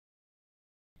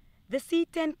The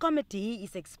C10 committee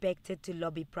is expected to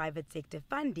lobby private sector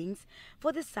fundings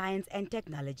for the science and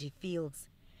technology fields.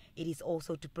 It is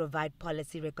also to provide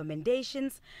policy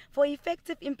recommendations for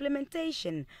effective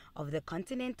implementation of the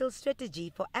Continental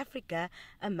Strategy for Africa,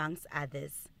 amongst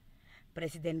others.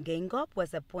 President Geingob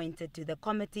was appointed to the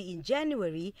committee in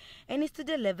January and is to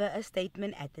deliver a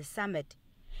statement at the summit.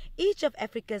 Each of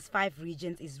Africa's 5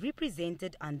 regions is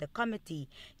represented on the committee,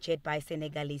 chaired by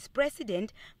Senegalese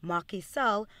President Macky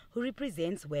Sall, who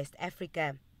represents West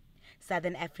Africa.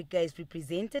 Southern Africa is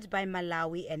represented by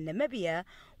Malawi and Namibia,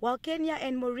 while Kenya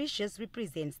and Mauritius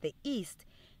represents the East.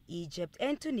 Egypt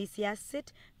and Tunisia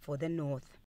sit for the North.